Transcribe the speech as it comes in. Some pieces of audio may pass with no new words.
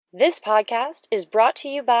This podcast is brought to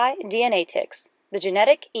you by DNAtix, the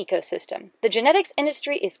genetic ecosystem. The genetics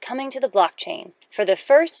industry is coming to the blockchain. For the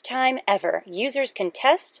first time ever, users can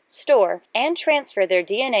test, store, and transfer their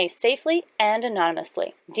DNA safely and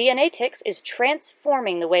anonymously. DNAtix is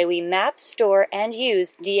transforming the way we map, store, and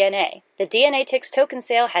use DNA. The DNAtix token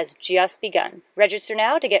sale has just begun. Register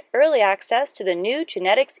now to get early access to the new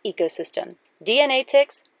genetics ecosystem.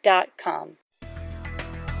 DNAtix.com.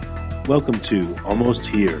 Welcome to Almost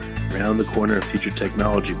Here, Round the Corner of Future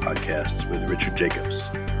Technology podcast with Richard Jacobs.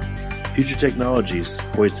 Future technologies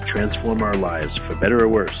poised to transform our lives for better or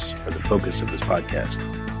worse are the focus of this podcast.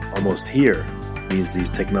 Almost here means these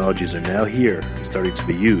technologies are now here and starting to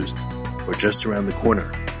be used, or just around the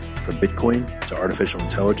corner, from Bitcoin to artificial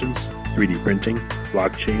intelligence, 3D printing,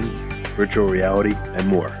 blockchain, virtual reality, and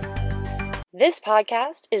more. This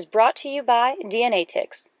podcast is brought to you by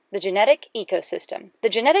DNAtix, the genetic ecosystem. The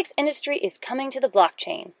genetics industry is coming to the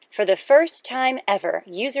blockchain. For the first time ever,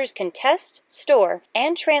 users can test, store,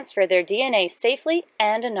 and transfer their DNA safely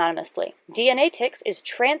and anonymously. DNAtix is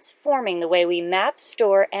transforming the way we map,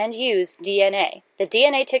 store, and use DNA. The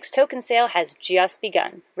DNAtix token sale has just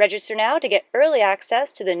begun. Register now to get early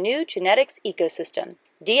access to the new genetics ecosystem.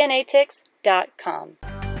 DNAtix.com.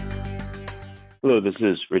 Hello, this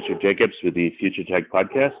is Richard Jacobs with the Future Tech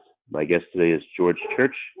Podcast. My guest today is George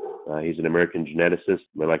Church. He's an American geneticist,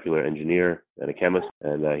 molecular engineer, and a chemist,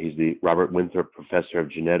 and he's the Robert Winthrop Professor of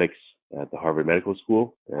Genetics at the Harvard Medical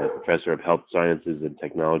School, and Professor of Health Sciences and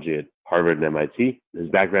Technology at Harvard and MIT. His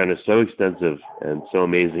background is so extensive and so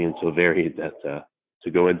amazing and so varied that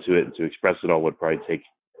to go into it and to express it all would probably take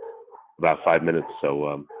about 5 minutes,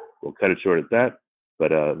 so we'll cut it short at that.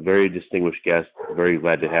 But a very distinguished guest. Very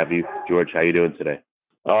glad to have you. George, how you doing today?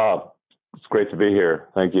 It's great to be here.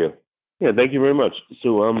 Thank you. Yeah, thank you very much.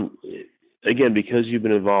 So, again, because you've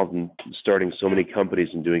been involved in starting so many companies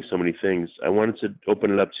and doing so many things, I wanted to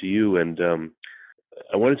open it up to you, and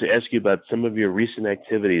I wanted to ask you about some of your recent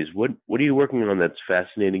activities. What are you working on that's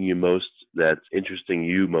fascinating you most, that's interesting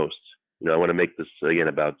you most? I want to make this, again,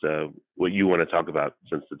 about what you want to talk about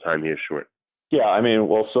since the time here is short. Yeah,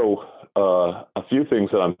 a few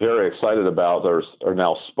things that I'm very excited about are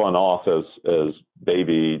now spun off as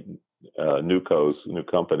baby new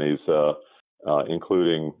companies,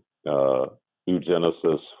 including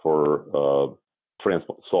Eugenesis for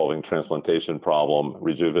solving transplantation problem,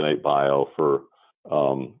 Rejuvenate Bio for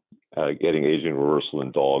getting aging reversal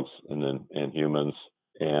in dogs and humans,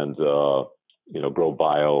 and Grow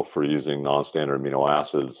Bio for using non-standard amino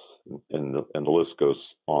acids, and the list goes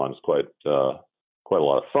on. It's quite a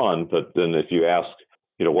lot of fun. But then if you ask,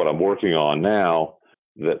 what I'm working on now,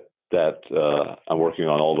 that I'm working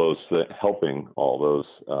on all those, helping all those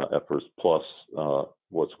efforts, plus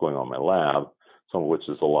what's going on in my lab, some of which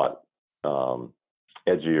is a lot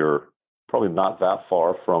edgier, probably not that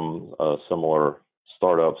far from similar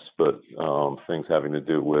startups, but things having to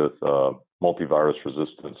do with multivirus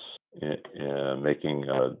resistance and making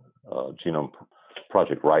genome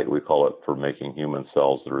Project Right, we call it, for making human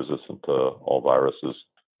cells that are resistant to all viruses.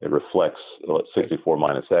 It reflects what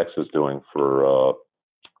 64-X is doing for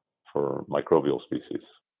microbial species.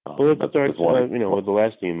 Well, let's start, with the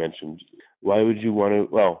last thing you mentioned. Why would you want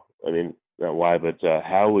to, not why, but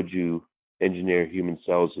how would you engineer human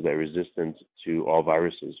cells so they're resistant to all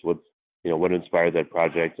viruses? What inspired that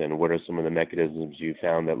project, and what are some of the mechanisms you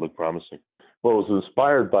found that look promising? Well, it was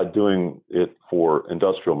inspired by doing it for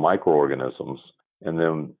industrial microorganisms, and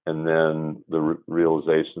then the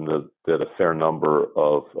realization that a fair number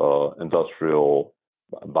of industrial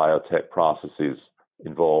biotech processes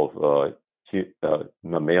involve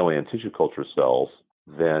mammalian tissue culture cells.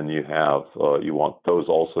 Then you want those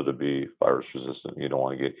also to be virus resistant. You don't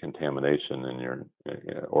want to get contamination in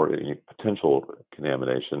or any potential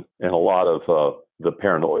contamination. And a lot of the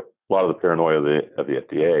paranoia of the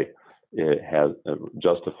FDA has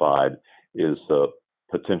justified is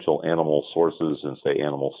potential animal sources and, say,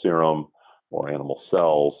 animal serum or animal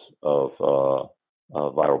cells of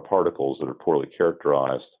viral particles that are poorly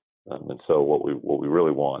characterized. And so what we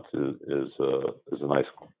really want is a nice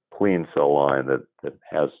clean cell line that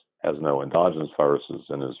has no endogenous viruses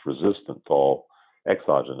and is resistant to all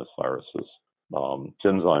exogenous viruses.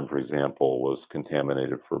 Genzyme, for example, was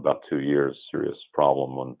contaminated for about 2 years, serious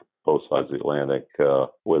problem on both sides of the Atlantic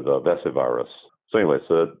with Vesivirus. So anyway,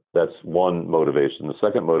 that's one motivation. The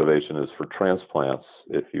second motivation is for transplants.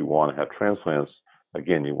 If you want to have transplants,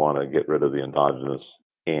 again, you want to get rid of the endogenous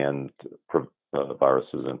and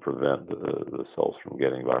viruses and prevent the cells from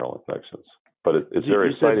getting viral infections. But it's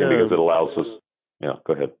very exciting because it allows us. Yeah,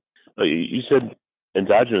 go ahead. You said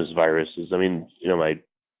endogenous viruses. I mean,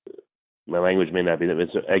 my language may not be that.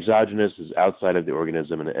 It's exogenous is outside of the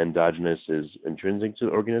organism, and endogenous is intrinsic to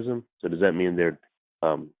the organism. So does that mean they're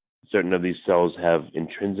certain of these cells have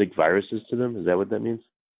intrinsic viruses to them? Is that what that means?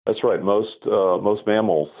 That's right. Most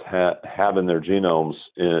mammals have in their genomes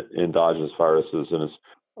endogenous viruses, and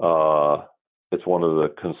it's one of the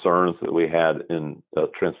concerns that we had in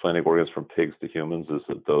transplanting organs from pigs to humans is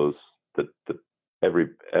that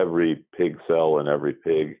every pig cell and every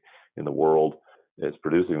pig in the world is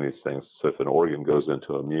producing these things. So if an organ goes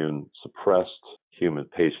into immune suppressed human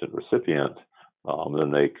patient recipient,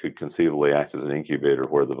 then they could conceivably act as an incubator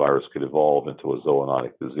where the virus could evolve into a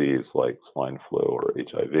zoonotic disease like swine flu or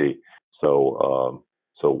HIV. So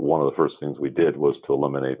one of the first things we did was to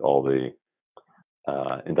eliminate all the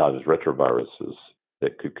endogenous retroviruses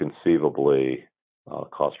that could conceivably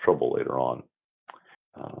cause trouble later on.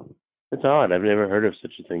 It's odd. I've never heard of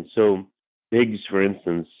such a thing. So pigs, for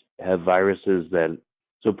instance, have viruses that,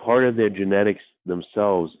 so part of their genetics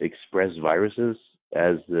themselves express viruses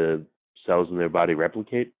as the cells in their body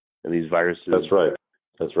replicate, and these viruses.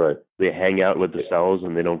 That's right. They hang out with the cells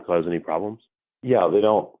and they don't cause any problems? Yeah, they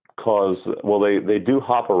don't cause, well, they do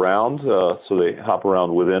hop around, so they hop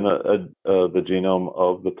around within the genome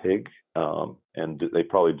of the pig, and they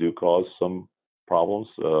probably do cause some problems,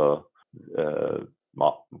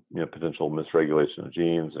 potential misregulation of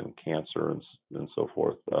genes and cancer and so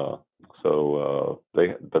forth.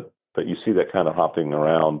 But you see that kind of hopping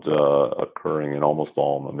around occurring in almost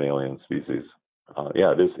all mammalian species.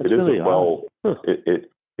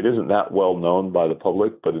 It isn't that well known by the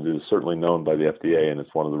public, but it is certainly known by the FDA, and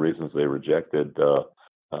it's one of the reasons they rejected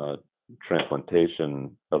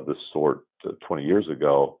transplantation of this sort 20 years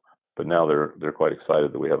ago. But now they're quite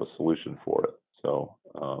excited that we have a solution for it. So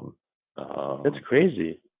that's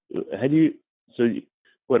crazy.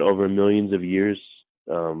 Over millions of years,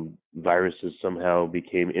 viruses somehow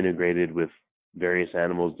became integrated with various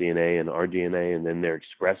animals' DNA and our DNA, and then they're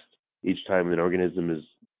expressed each time an organism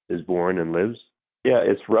is born and lives? Yeah,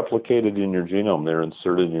 it's replicated in your genome. They're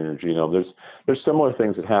inserted in your genome. There's similar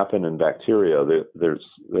things that happen in bacteria. There's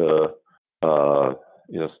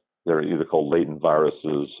they're either called latent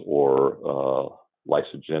viruses or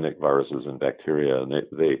lysogenic viruses in bacteria, and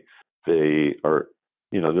they are,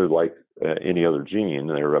 they're like any other gene.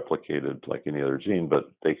 They're replicated like any other gene,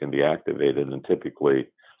 but they can be activated, and typically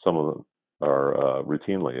some of them are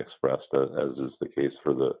routinely expressed, as is the case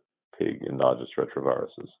for the pig endogenous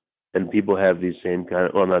retroviruses. And people have these same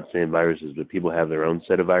not same viruses, but people have their own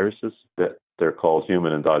set of viruses? That they're called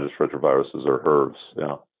human endogenous retroviruses, or HERVs,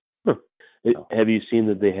 yeah. Huh. Have you seen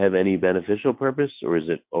that they have any beneficial purpose, or is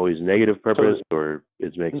it always negative purpose, or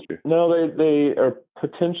it's mixture? No, they are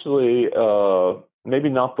potentially, maybe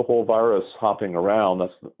not the whole virus hopping around.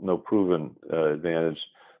 That's no proven advantage.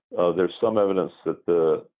 There's some evidence that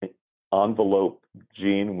the envelope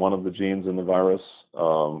gene, one of the genes in the virus,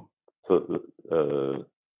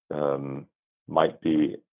 might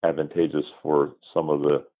be advantageous for some of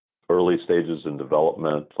the early stages in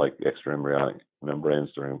development, like extraembryonic membranes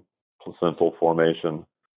during placental formation.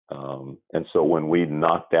 And so when we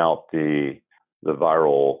knocked out the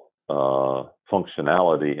viral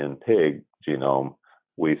functionality in pig genome,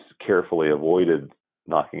 we carefully avoided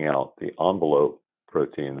knocking out the envelope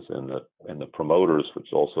proteins and the promoters,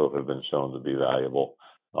 which also have been shown to be valuable,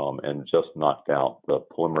 and just knocked out the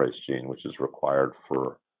polymerase gene, which is required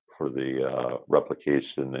for the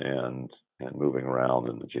replication and moving around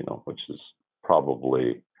in the genome, which is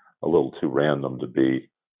probably a little too random to be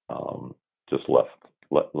just let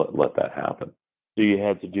that happen. So you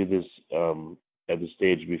had to do this at the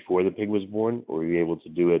stage before the pig was born, or were you able to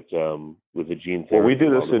do it with a gene therapy? Well, we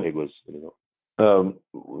do this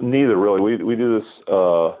neither really. We do this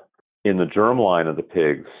in the germline of the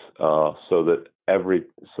pigs, so that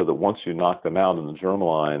once you knock them out in the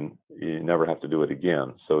germline, you never have to do it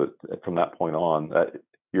again. So from that point on,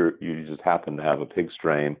 you just happen to have a pig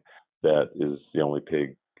strain that is the only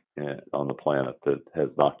pig on the planet that has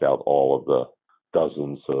knocked out all of the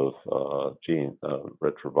dozens of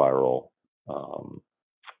retroviral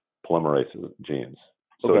polymerase genes.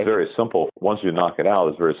 So It's very simple. Once you knock it out,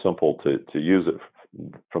 it's very simple to use it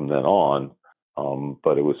from then on.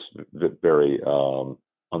 But it was very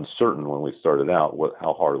uncertain when we started out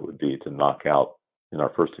how hard it would be to knock out, in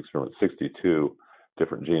our first experiment, 62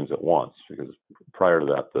 different genes at once, because prior to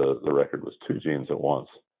that, the record was 2 genes at once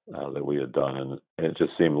that we had done. And it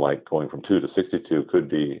just seemed like going from 2 to 62 could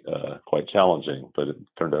be quite challenging, but it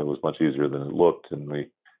turned out it was much easier than it looked. And we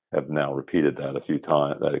have now repeated that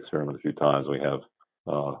experiment a few times. We have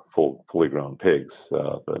fully grown pigs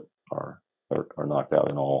that are knocked out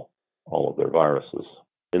in all of their viruses.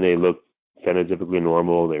 And they look phenotypically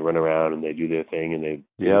normal. They run around and they do their thing, and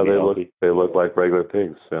they look like regular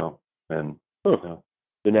pigs. So and so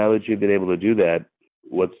now that you've been able to do that,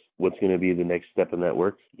 what's going to be the next step in that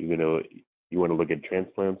work? You want to look at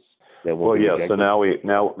transplants? So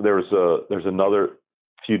now there's another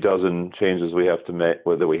few dozen changes we have to make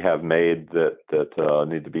that we have made that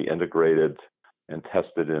need to be integrated and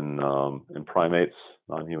tested in primates,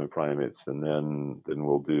 non-human primates, and then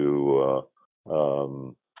we'll do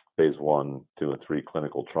phase 1, 2, and 3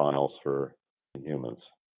 clinical trials for humans.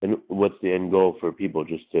 And what's the end goal for people?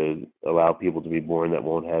 Just to allow people to be born that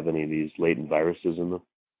won't have any of these latent viruses in them?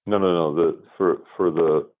 No.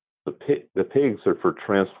 The pigs are for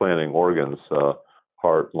transplanting organs,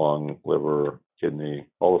 heart, lung, liver, kidney,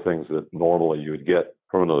 all the things that normally you would get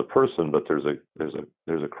from another person. But there's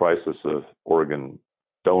a crisis of organ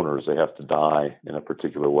donors. They have to die in a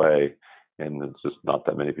particular way, and it's just not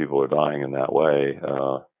that many people are dying in that way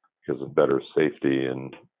because of better safety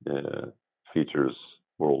and features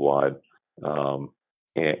worldwide.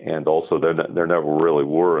 And also there never really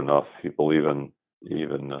were enough people even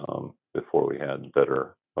before we had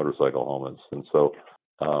better motorcycle helmets, and so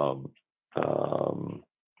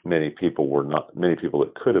many people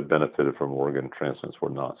that could have benefited from organ transplants were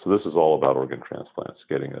not. So this is all about organ transplants,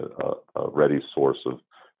 getting a ready source of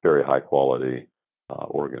very high quality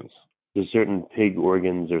organs. So certain pig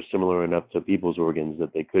organs are similar enough to people's organs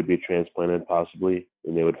that they could be transplanted possibly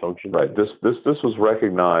and they would function? Right. This was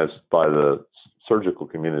recognized by the surgical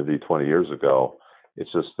community 20 years ago.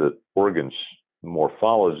 It's just that organ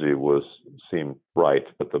morphology seemed right,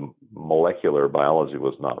 but the molecular biology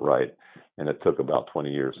was not right. And it took about 20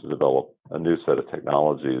 years to develop a new set of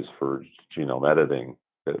technologies for genome editing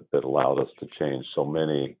that allowed us to change so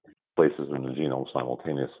many places in the genome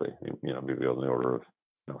simultaneously, maybe on the order of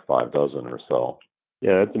 5 dozen or so.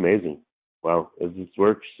 Yeah, that's amazing. Wow, as this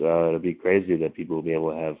works, it'll be crazy that people will be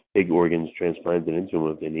able to have pig organs transplanted into them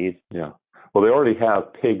if they need. Yeah. Well, they already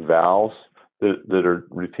have pig valves that are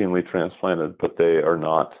routinely transplanted, but they are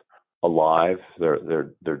not alive.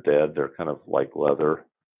 They're dead. They're kind of like leather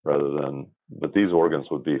but these organs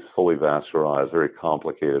would be fully vascularized, very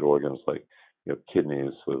complicated organs like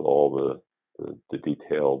kidneys with all the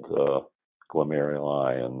detailed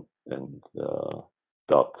glomeruli and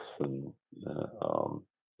ducts and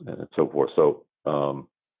so forth. So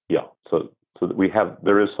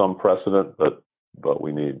there is some precedent, but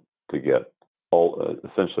we need to get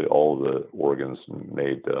essentially all the organs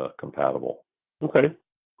made compatible. Okay,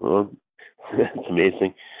 well, that's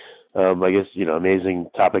amazing. I guess amazing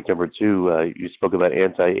topic number 2. You spoke about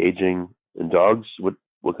anti-aging in dogs.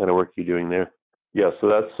 What kind of work are you doing there? Yeah, so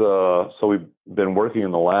that's so we've been working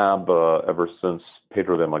in the lab ever since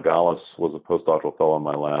Pedro de Magalhães was a postdoctoral fellow in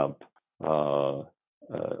my lab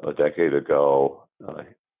a decade ago,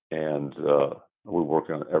 and we're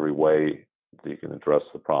working on every way that you can address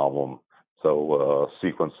the problem. So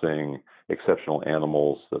sequencing exceptional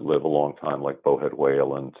animals that live a long time, like bowhead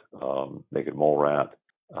whale and naked mole rat,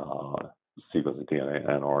 sequencing DNA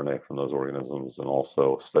and RNA from those organisms, and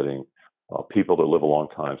also studying people that live a long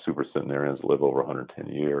time, supercentenarians that live over 110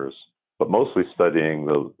 years, but mostly studying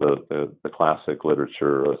the classic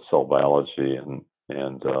literature of cell biology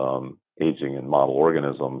and aging in model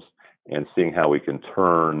organisms, and seeing how we can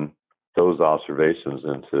turn those observations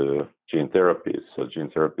into gene therapies. So gene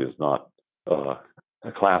therapy is not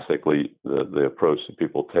classically the approach that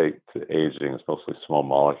people take to aging. Is mostly small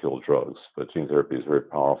molecule drugs, but gene therapy is very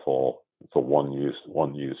powerful. It's a one use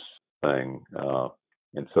thing,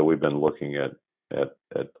 and so we've been looking at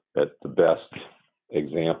the best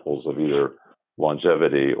examples of either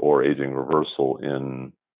longevity or aging reversal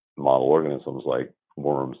in model organisms like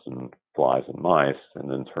worms and flies and mice, and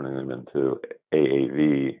then turning them into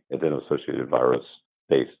AAV, adeno-associated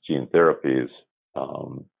virus-based gene therapies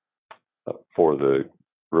for the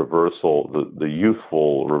reversal, the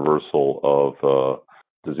youthful reversal of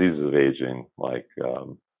diseases of aging like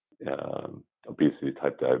obesity,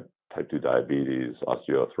 type 2 diabetes,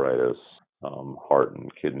 osteoarthritis, heart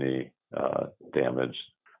and kidney damage,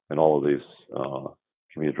 and all of these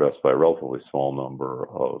can be addressed by a relatively small number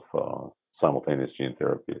of simultaneous gene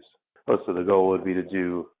therapies. Oh, so the goal would be to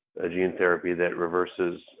do a gene therapy that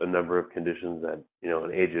reverses a number of conditions that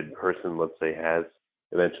an aged person, let's say, has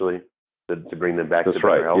eventually, to bring them back to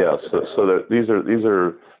better health. That's right. Yes. So that these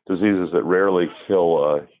are diseases that rarely kill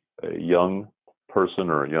a young person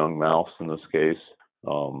or a young mouse in this case,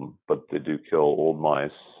 but they do kill old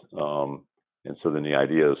mice. And so then the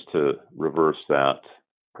idea is to reverse that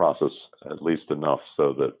process at least enough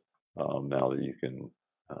so that now that you can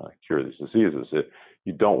cure these diseases.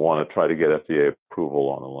 You don't want to try to get FDA approval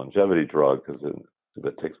on a longevity drug because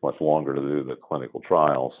that takes much longer to do the clinical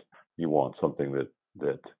trials. You want something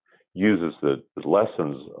that uses the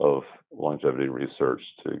lessons of longevity research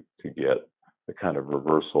to get the kind of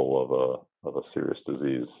reversal of a serious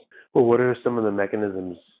disease. Well, what are some of the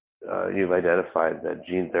mechanisms you've identified that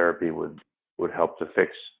gene therapy would help to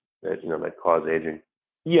fix that cause aging?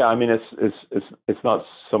 Yeah, I mean it's not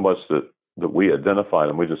so much that we identified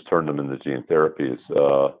them; we just turned them into gene therapies.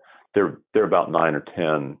 There are about 9 or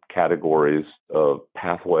 10 categories of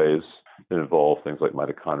pathways that involve things like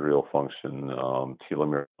mitochondrial function,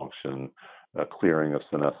 telomere function, clearing of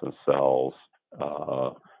senescent cells,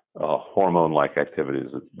 hormone-like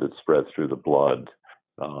activities that spread through the blood,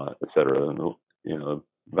 et cetera. And,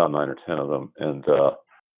 about 9 or 10 of them.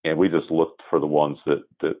 And we just looked for the ones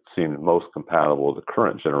that seemed most compatible with the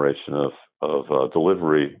current generation of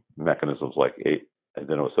delivery mechanisms like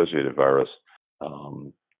adeno-associated virus,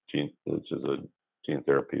 which is a gene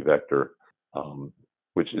therapy vector,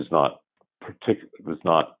 which is not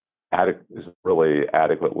really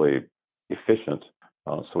adequately efficient.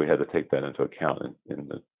 So we had to take that into account in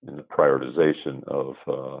the prioritization of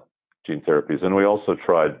gene therapies. And we also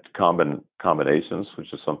tried combinations,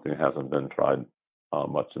 which is something that hasn't been tried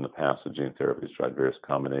much in the past of gene therapies, tried various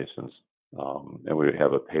combinations. And we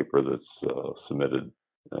have a paper that's submitted.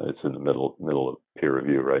 It's in the middle of peer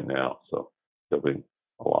review right now. So there'll be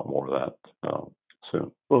a lot more of that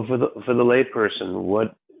soon. Well, for the layperson,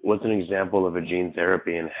 what's an example of a gene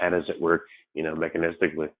therapy and how does it work,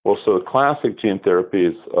 mechanistically? Well, so classic gene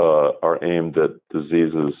therapies are aimed at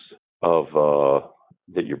diseases of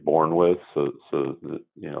that you're born with. So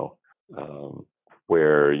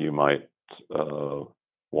where you might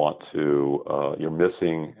want to, you're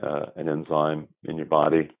missing an enzyme in your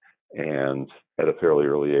body, and at a fairly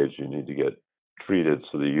early age, you need to get treated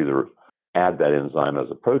so that you either add that enzyme as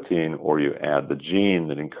a protein or you add the gene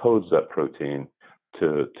that encodes that protein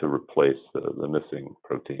to replace the missing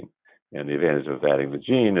protein. And the advantage of adding the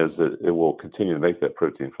gene is that it will continue to make that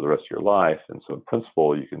protein for the rest of your life. And so in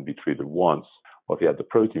principle, you can be treated once. Well, if you add the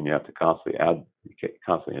protein, you have to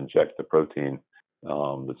constantly inject the protein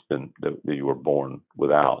that you were born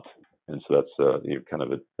without. And so that's you're kind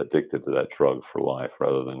of addicted to that drug for life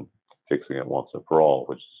rather than fixing it once and for all,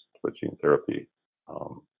 which is what gene therapy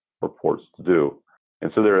purports to do.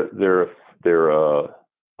 And so there are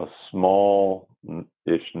a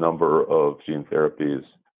small-ish number of gene therapies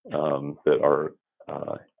that are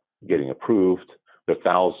getting approved. There are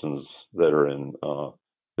thousands that are in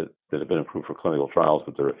that have been approved for clinical trials,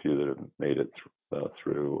 but there are a few that have made it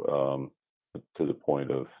through to the point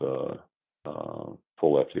of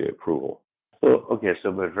full FDA approval. Well, okay,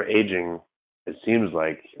 so but for aging, it seems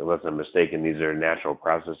like, unless I'm mistaken, these are natural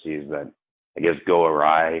processes that I guess go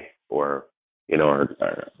awry or or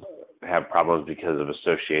have problems because of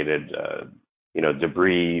associated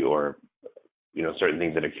debris or certain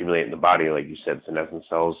things that accumulate in the body, like you said, senescent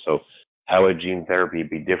cells. So how would gene therapy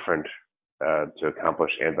be different to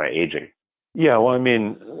accomplish anti-aging? Yeah, well, I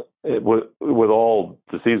mean, with all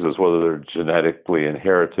diseases, whether they're genetically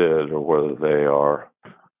inherited or whether they are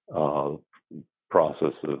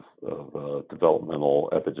process of developmental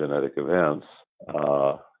epigenetic events,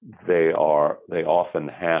 they often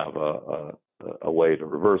have a way to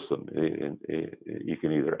reverse them. You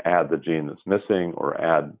can either add the gene that's missing or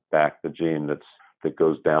add back the gene that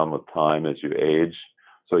goes down with time as you age.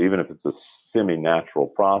 So even if it's a semi-natural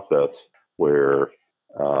process where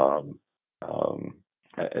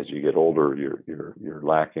as you get older, you're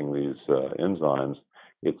lacking these enzymes,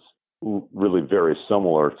 it's really very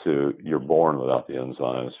similar to you're born without the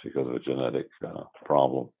enzymes because of a genetic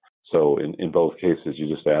problem. So in both cases, you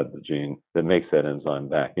just add the gene that makes that enzyme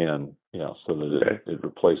back in, so that it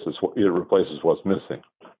replaces what's missing.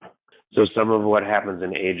 So some of what happens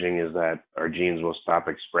in aging is that our genes will stop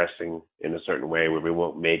expressing in a certain way where we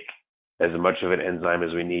won't make as much of an enzyme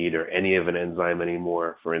as we need or any of an enzyme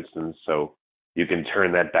anymore, for instance. So you can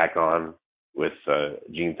turn that back on with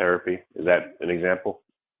gene therapy. Is that an example?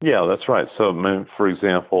 Yeah, that's right. So, for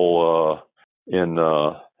example, in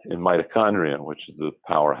mitochondria, which is the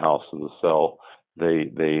powerhouse of the cell,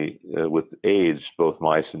 they with age, both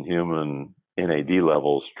mice and human NAD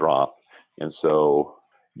levels drop, and so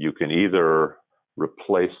you can either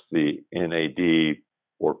replace the NAD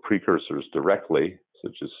or precursors directly,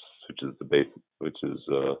 which is the base, which is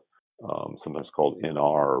sometimes called NR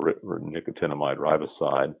or nicotinamide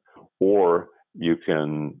riboside, or you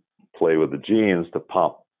can play with the genes to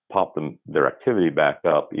pop their activity back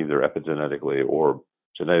up, either epigenetically or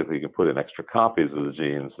genetically. You can put in extra copies of the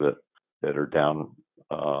genes that are down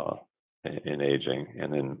in aging,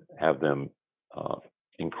 and then have them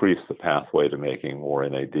increase the pathway to making more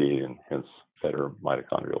NAD, and hence better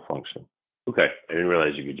mitochondrial function. Okay, I didn't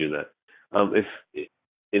realize you could do that.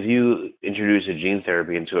 If you introduce a gene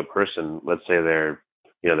therapy into a person, let's say they're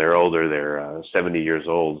older, they're 70 years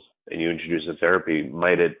old, and you introduce a therapy,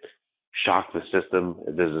 might it shock the system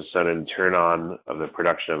if there's a sudden turn on of the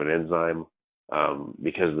production of an enzyme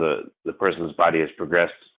because the person's body has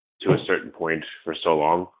progressed to a certain point for so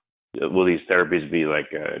long? Will these therapies be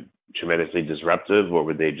tremendously disruptive, or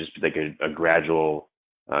would they just be like a gradual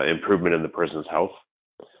improvement in the person's health?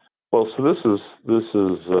 Well, so this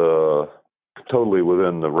is totally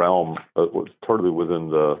within the realm, totally within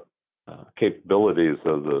the capabilities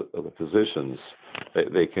of the physicians.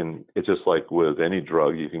 They can. It's just like with any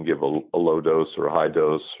drug, you can give a low dose or a high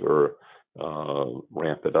dose, or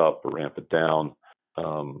ramp it up or ramp it down.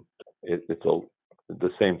 The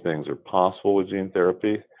same things are possible with gene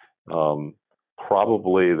therapy.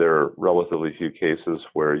 Probably there are relatively few cases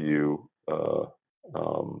where you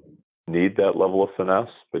need that level of finesse,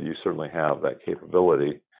 but you certainly have that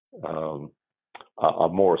capability. A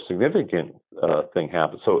more significant thing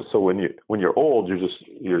happens. So when you're old,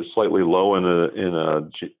 you're slightly low in a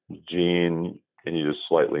gene, and you just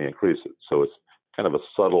slightly increase it. So it's kind of a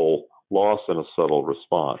subtle loss and a subtle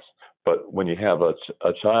response. But when you have a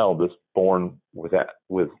child that's born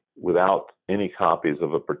without any copies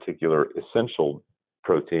of a particular essential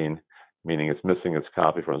protein, meaning it's missing its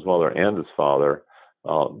copy from his mother and his father,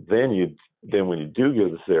 then when you do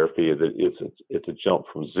give the therapy, it's a jump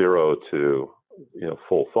from zero to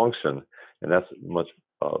full function, and that's a much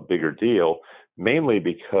bigger deal. Mainly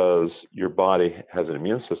because your body has an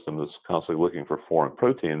immune system that's constantly looking for foreign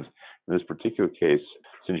proteins. In this particular case,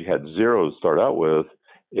 since you had zero to start out with,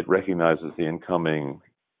 it recognizes the incoming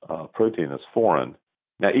protein as foreign.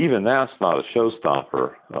 Now, even that's not a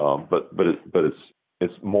showstopper, but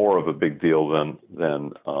it's more of a big deal than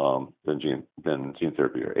gene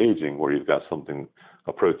therapy or aging, where you've got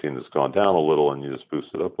a protein that's gone down a little and you just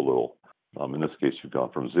boost it up a little. In this case, you've gone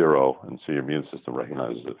from zero, and so your immune system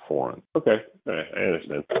recognizes it foreign. Okay, all right, I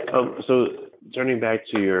understand. So turning back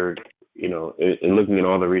to your, and looking at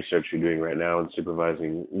all the research you're doing right now and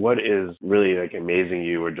supervising, what is really amazing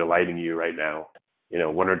you or delighting you right now?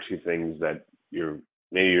 One or two things that you're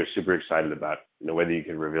super excited about, whether you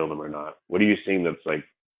can reveal them or not. What are you seeing that's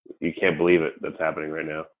you can't believe it that's happening right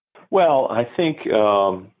now? Well, I think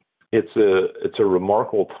it's a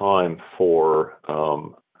remarkable time for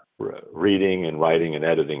reading and writing and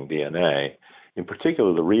editing DNA. In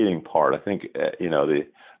particular, the reading part. I think the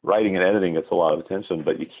writing and editing gets a lot of attention,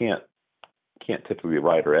 but you can't typically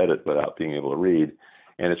write or edit without being able to read.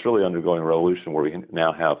 And it's really undergoing a revolution where we can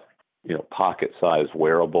now have pocket-sized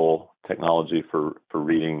wearable technology for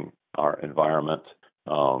reading our environment.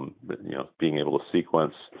 Being able to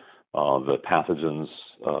sequence the pathogens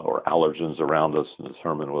or allergens around us and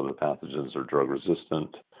determine whether the pathogens are drug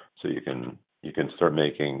resistant. So you can start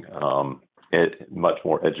making much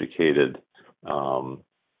more educated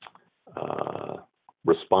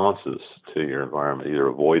responses to your environment, either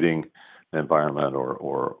avoiding the environment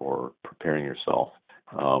or preparing yourself.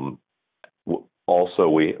 Also,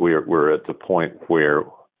 we're at the point where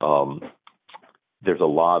there's a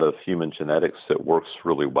lot of human genetics that works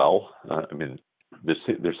really well.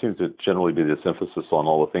 There seems to generally be this emphasis on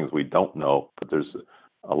all the things we don't know, but there's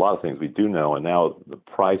a lot of things we do know, and now the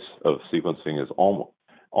price of sequencing is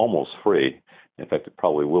almost free. In fact, it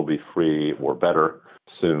probably will be free or better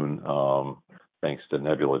soon, thanks to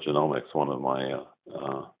Nebula Genomics, one of my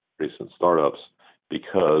recent startups,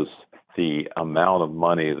 because the amount of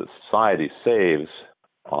money that society saves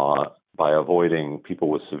by avoiding people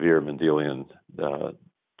with severe Mendelian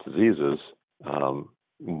diseases,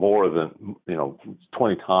 more than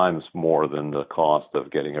 20 times more than the cost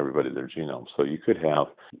of getting everybody their genome. So you could have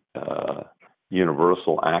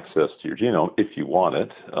universal access to your genome if you want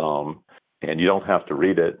it, and you don't have to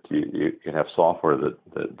read it. You can have software that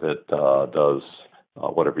does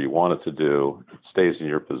whatever you want it to do. It stays in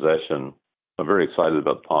your possession. I'm very excited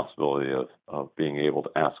about the possibility of being able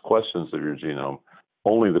to ask questions of your genome,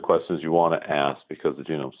 only the questions you want to ask, because the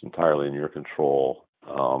genome's entirely in your control.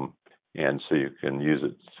 And so you can use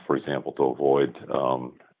it, for example, to avoid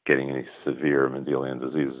getting any severe Mendelian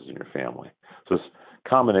diseases in your family. So this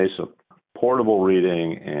combination of portable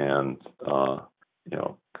reading and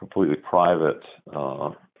completely private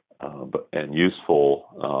and useful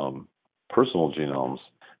personal genomes,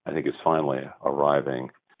 I think is finally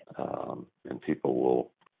arriving, and people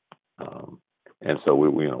will. And so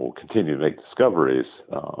we'll continue to make discoveries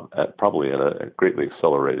probably at a greatly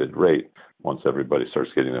accelerated rate once everybody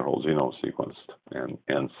starts getting their whole genome sequenced.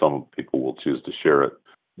 And some people will choose to share it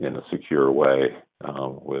in a secure way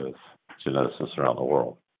with geneticists around the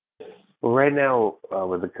world. Well, right now,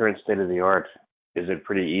 with the current state of the art, is it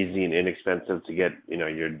pretty easy and inexpensive to get,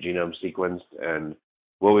 your genome sequenced? And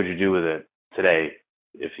what would you do with it today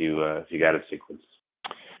if you got it sequenced?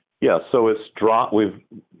 Yeah, so it's dropped.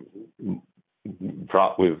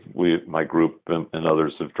 My group and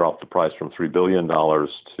others have dropped the price from $3 billion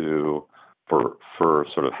for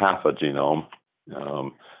sort of half a genome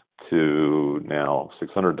to now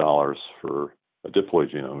 $600 for a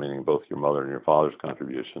diploid genome, meaning both your mother and your father's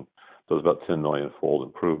contribution. So it's about 10 million-fold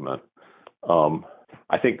improvement.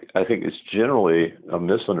 I think it's generally a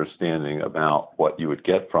misunderstanding about what you would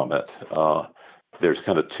get from it. There's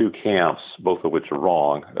kind of two camps, both of which are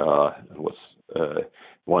wrong.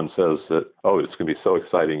 One says that, it's going to be so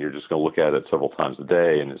exciting, you're just going to look at it several times a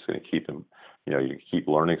day, and it's going to keep you keep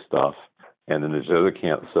learning stuff. And then there's the other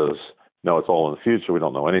camp that says, no, it's all in the future, we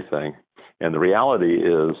don't know anything. And the reality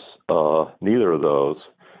is neither of those,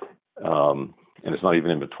 and it's not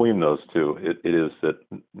even in between those two. It is that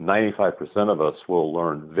 95% of us will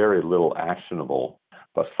learn very little actionable,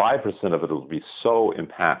 but 5% of it will be so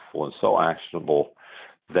impactful and so actionable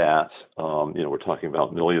that we're talking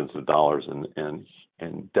about millions of dollars and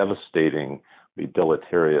devastatingly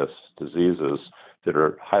deleterious diseases that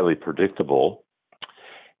are highly predictable.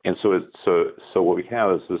 And so what we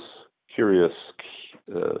have is this curious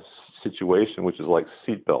situation, which is like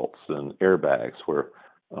seatbelts and airbags, where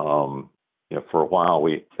for a while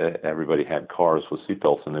everybody had cars with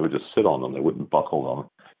seatbelts and they would just sit on them; they wouldn't buckle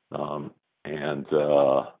them,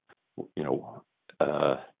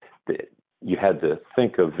 you had to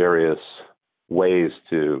think of various ways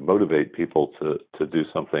to motivate people to do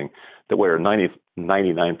something that where 99%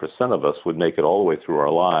 of us would make it all the way through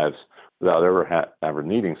our lives without ever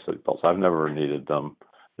needing seatbelts. I've never needed them,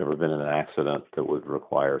 never been in an accident that would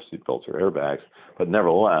require seatbelts or airbags, but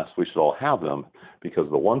nevertheless, we should all have them, because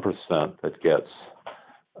the 1% that gets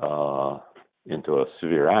into a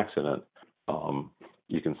severe accident,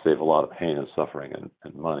 you can save a lot of pain and suffering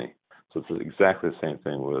and money. So it's exactly the same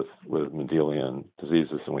thing with Mendelian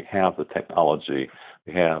diseases, and we have the technology,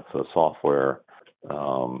 we have the software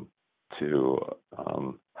to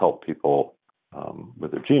help people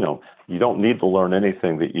with their genome. You don't need to learn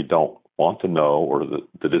anything that you don't want to know or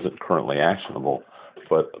that isn't currently actionable.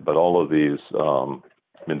 But all of these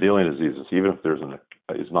Mendelian diseases, even if there's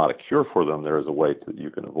is not a cure for them, there is a way that you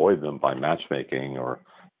can avoid them by matchmaking or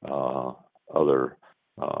other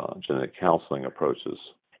genetic counseling approaches.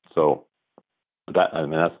 So that's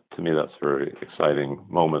to me, that's a very exciting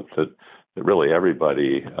moment that really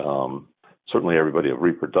everybody, certainly everybody of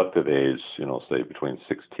reproductive age, say between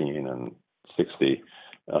 16 and 60,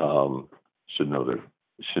 should know their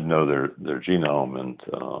genome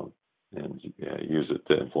and use it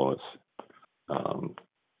to influence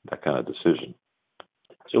that kind of decision.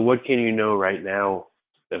 So what can you know right now?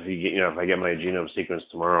 If I get my genome sequenced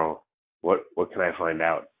tomorrow, what can I find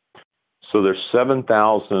out? So there's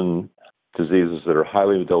 7,000 diseases that are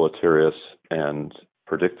highly deleterious and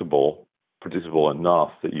predictable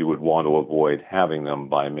enough that you would want to avoid having them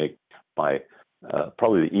by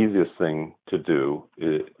probably the easiest thing to do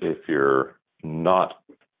if you're not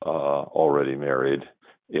already married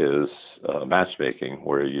is matchmaking,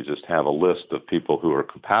 where you just have a list of people who are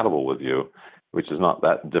compatible with you, which is not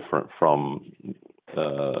that different from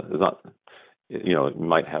you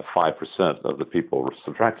might have 5% of the people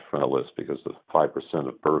subtracted from that list, because the 5%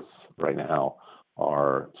 of births right now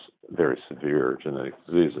are very severe genetic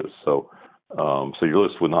diseases. So your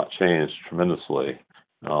list would not change tremendously,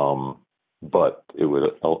 but you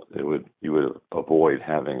would avoid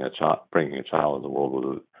having bringing a child in the world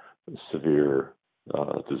with a severe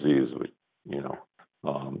disease,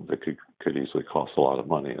 that could easily cost a lot of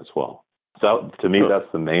money as well. So to me, that's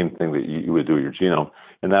the main thing that you would do with your genome,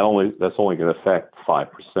 and that's only going to affect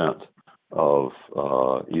 5% of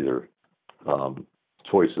either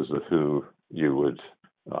choices of who you would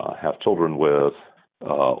have children with,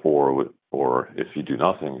 or if you do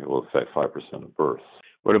nothing, it will affect 5% of births.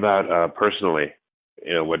 What about personally?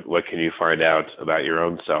 What can you find out about your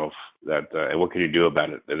own self and what can you do about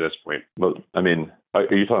it at this point? Well, I mean, are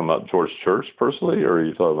you talking about George Church personally, or are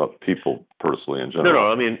you talking about people personally in general?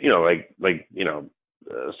 No. I mean,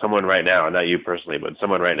 someone right now, not you personally, but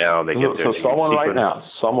someone right now.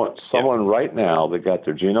 Someone right now that got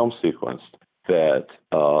their genome sequenced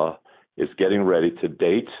that is getting ready to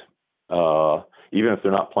date. Even if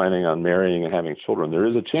they're not planning on marrying and having children, there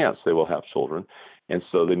is a chance they will have children. And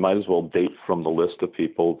so they might as well date from the list of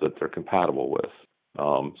people that they're compatible with.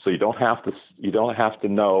 So you don't have to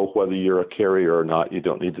know whether you're a carrier or not. You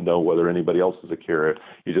don't need to know whether anybody else is a carrier.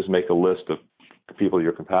 You just make a list of people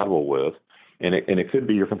you're compatible with, and it could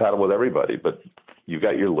be you're compatible with everybody. But you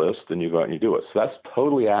got your list and you go out and you do it. So that's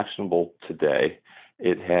totally actionable today.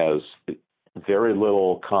 It has very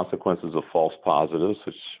little consequences of false positives,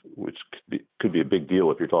 which could be a big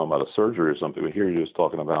deal if you're talking about a surgery or something. But here you're just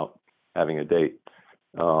talking about having a date.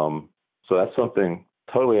 So that's something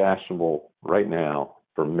totally actionable right now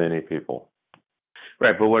for many people.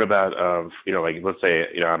 Right, but what about, like, let's say,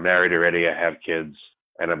 I'm married already, I have kids,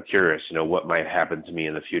 and I'm curious, what might happen to me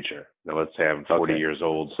in the future. Now, let's say I'm 40 years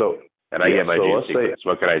old, and I get my gene sequence.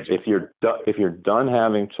 What could I do? If you're done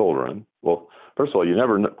having children, well, first of all, you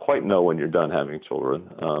never quite know when you're done having children,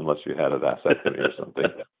 unless you had a vasectomy or something.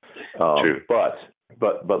 True.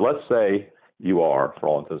 But let's say you are, for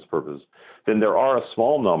all intents and purposes, then there are a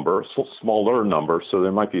smaller number, so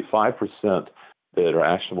there might be 5% that are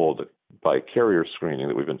actionable by carrier screening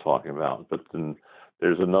that we've been talking about. But then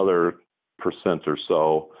there's another percent or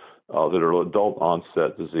so that are adult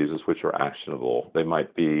onset diseases which are actionable. They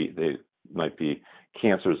might be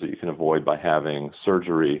cancers that you can avoid by having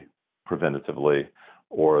surgery preventatively,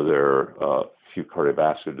 or there are a few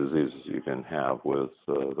cardiovascular diseases you can have with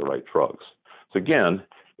the right drugs. So again,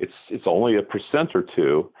 it's only a percent or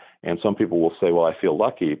two, and some people will say, well, I feel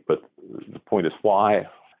lucky, but the point is why,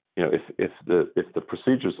 if the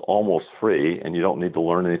procedure's almost free and you don't need to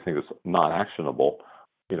learn anything that's not actionable,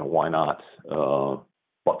 why not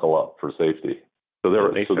buckle up for safety? So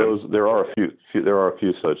there are a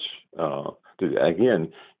few such.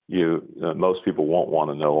 Again, most people won't want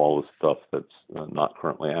to know all the stuff that's not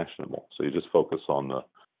currently actionable. So you just focus on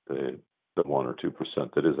the 1 or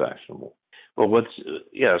 2% that is actionable. Well,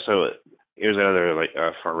 so here's another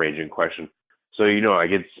far-ranging question. So, I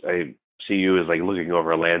see you as looking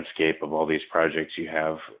over a landscape of all these projects you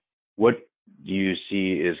have. What do you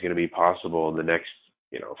see is going to be possible in the next,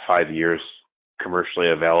 5 years,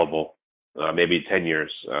 commercially available, maybe 10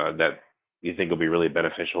 years, that you think will be really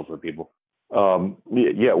beneficial for people? Well,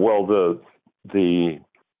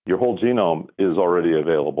 your whole genome is already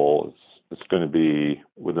available. It's going to be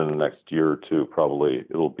within the next year or two, probably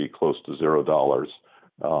it'll be close to $0,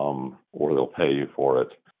 or they'll pay you for it.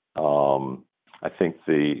 I think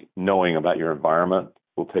the knowing about your environment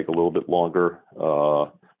will take a little bit longer.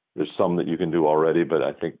 There's some that you can do already, but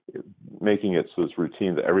I think making it so it's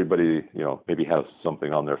routine that everybody, maybe has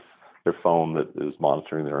something on their phone that is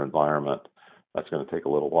monitoring their environment. That's going to take a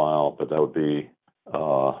little while, but that would be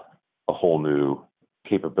a whole new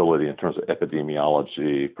capability in terms of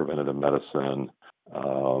epidemiology, preventative medicine,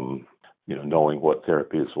 knowing what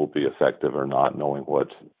therapies will be effective or not, knowing what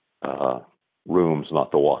rooms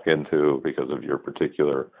not to walk into because of your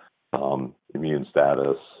particular immune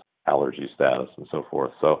status, allergy status, and so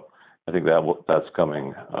forth. So I think that's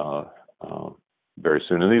coming very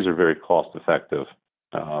soon, and these are very cost-effective.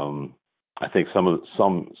 I think some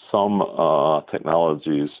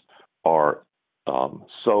technologies are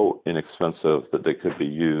so inexpensive that they could be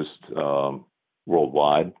used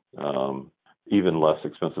worldwide, even less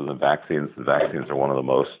expensive than vaccines. The vaccines are one of the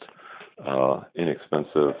most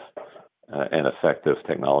inexpensive and effective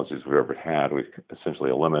technologies we've ever had. We've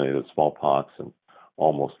essentially eliminated smallpox and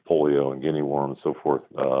almost polio and guinea worm and so forth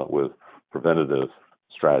with preventative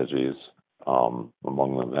strategies,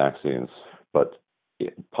 among them vaccines, but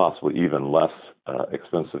possibly even less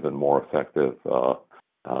expensive and more effective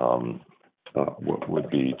would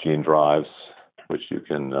be gene drives, which you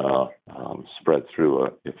can spread through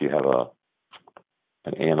if you have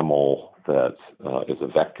an animal that is a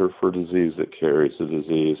vector for disease that carries the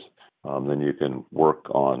disease, then you can work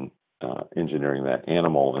on engineering that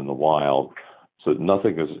animal in the wild so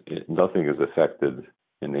nothing is affected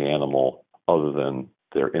in the animal other than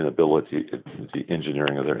their inability, the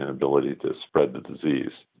engineering of their inability to spread the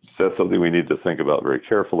disease. So that's something we need to think about very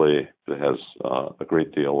carefully. It has a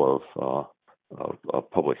great deal of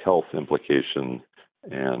public health implication,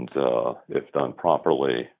 and if done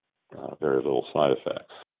properly, very little side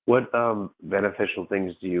effects. What beneficial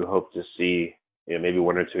things do you hope to see? Maybe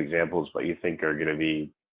 1 or 2 examples, but you think it's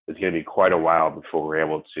going to be quite a while before we're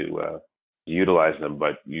able to utilize them,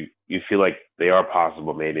 but you feel like they are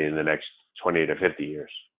possible maybe in the next 20 to 50 years?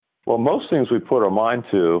 Well, most things we put our mind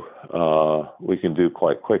to, we can do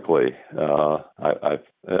quite quickly. I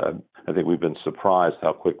think we've been surprised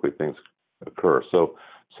how quickly things occur. So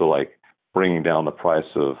like bringing down the price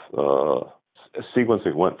of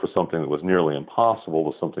sequencing went for something that was nearly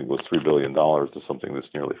impossible to something that was $3 billion to something that's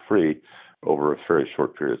nearly free over a very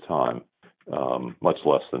short period of time, much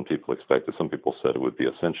less than people expected. Some people said it would be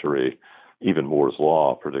a century. Even Moore's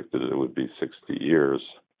Law predicted it would be 60 years.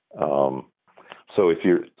 So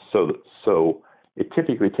it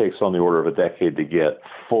typically takes on the order of a decade to get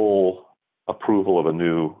full approval of a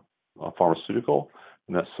new pharmaceutical,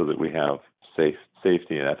 and that's so that we have safe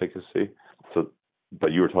safety and efficacy. So,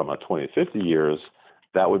 but you were talking about 20 to 50 years,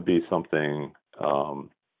 that would be something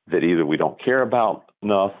that either we don't care about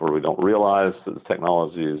enough or we don't realize that the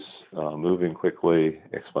technology is moving quickly,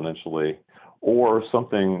 exponentially, or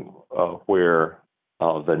something where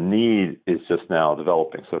the need is just now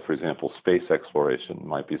developing. So, for example, space exploration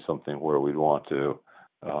might be something where we'd want to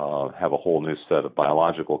have a whole new set of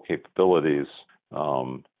biological capabilities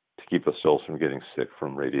to keep ourselves from getting sick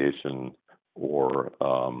from radiation or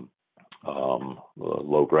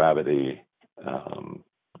low gravity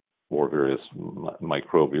or various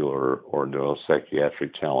microbial or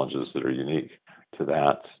neuropsychiatric challenges that are unique to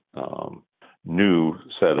that new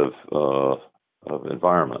set of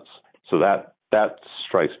environments. So that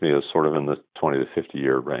strikes me as sort of in the 20 to 50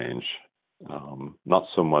 year range. Not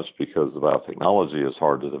so much because the biotechnology is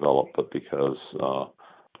hard to develop, but because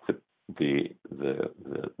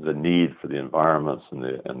the need for the environments and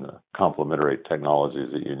the complementary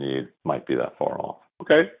technologies that you need might be that far off.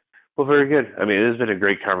 Okay. Well, very good. I mean, it has been a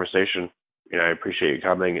great conversation. I appreciate you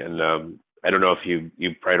coming, and I don't know if you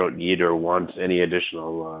probably don't need or want any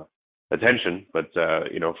additional attention, but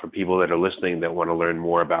for people that are listening that want to learn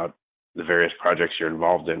more about the various projects you're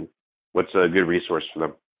involved in, what's a good resource for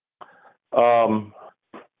them?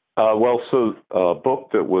 So a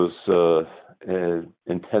book that was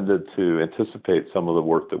intended to anticipate some of the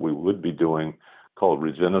work that we would be doing, called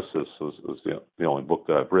Regenesis, was the only book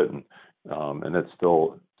that I've written, and it's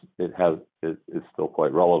still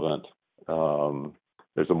quite relevant.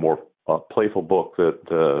 There's a more playful book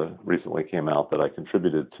that recently came out that I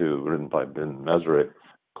contributed to, written by Ben Mesrick,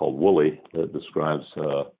 called Woolly, that describes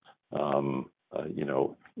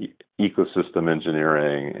ecosystem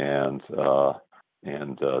engineering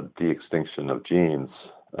and de-extinction of genes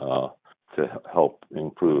to help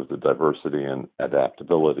improve the diversity and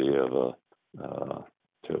adaptability of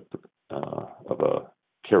a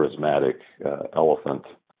charismatic elephant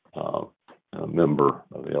member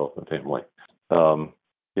of the elephant family.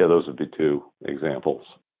 Those would be two examples.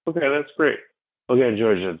 Okay, that's great. Okay,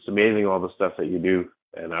 George, it's amazing all the stuff that you do,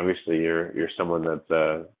 and obviously you're someone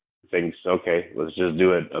that thinks, okay, let's just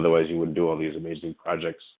do it. Otherwise, you wouldn't do all these amazing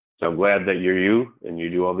projects. So I'm glad that you're you and you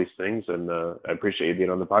do all these things, and I appreciate you being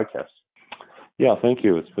on the podcast. Yeah, thank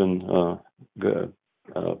you. It's been good,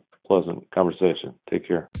 pleasant conversation. Take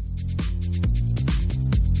care.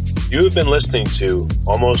 You have been listening to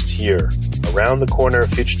Almost Here, Around the Corner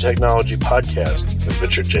Future Technology podcast with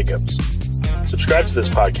Richard Jacobs. Subscribe to this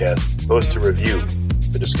podcast, post a review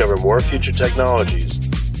to discover more future technologies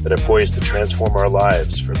that are poised to transform our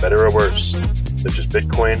lives for better or worse, such as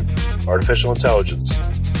Bitcoin, artificial intelligence,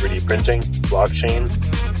 3D printing, blockchain,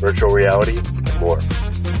 virtual reality, and more.